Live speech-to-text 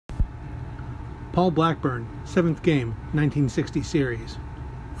Paul Blackburn, 7th game, 1960 series.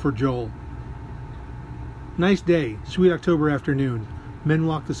 For Joel. Nice day, sweet October afternoon. Men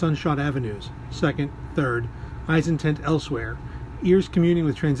walk the sun-shot avenues, 2nd, 3rd, eyes intent elsewhere, ears communing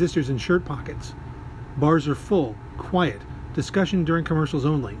with transistors in shirt pockets. Bars are full, quiet, discussion during commercials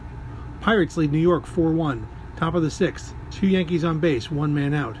only. Pirates lead New York 4-1, top of the 6th, 2 Yankees on base, 1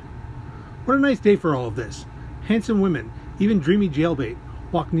 man out. What a nice day for all of this. Handsome women, even dreamy jailbait,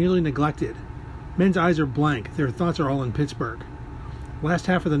 walk nearly neglected. Men's eyes are blank, their thoughts are all in Pittsburgh. Last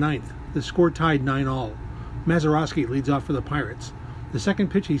half of the 9th, the score tied 9-all. Mazeroski leads off for the Pirates. The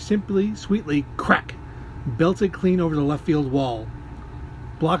second pitch he simply, sweetly, crack, belted clean over the left field wall.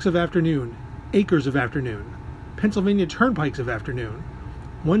 Blocks of afternoon, acres of afternoon, Pennsylvania turnpikes of afternoon.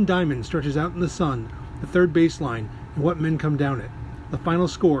 One diamond stretches out in the sun, the third baseline, and what men come down it. The final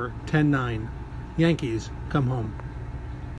score, 10-9. Yankees come home.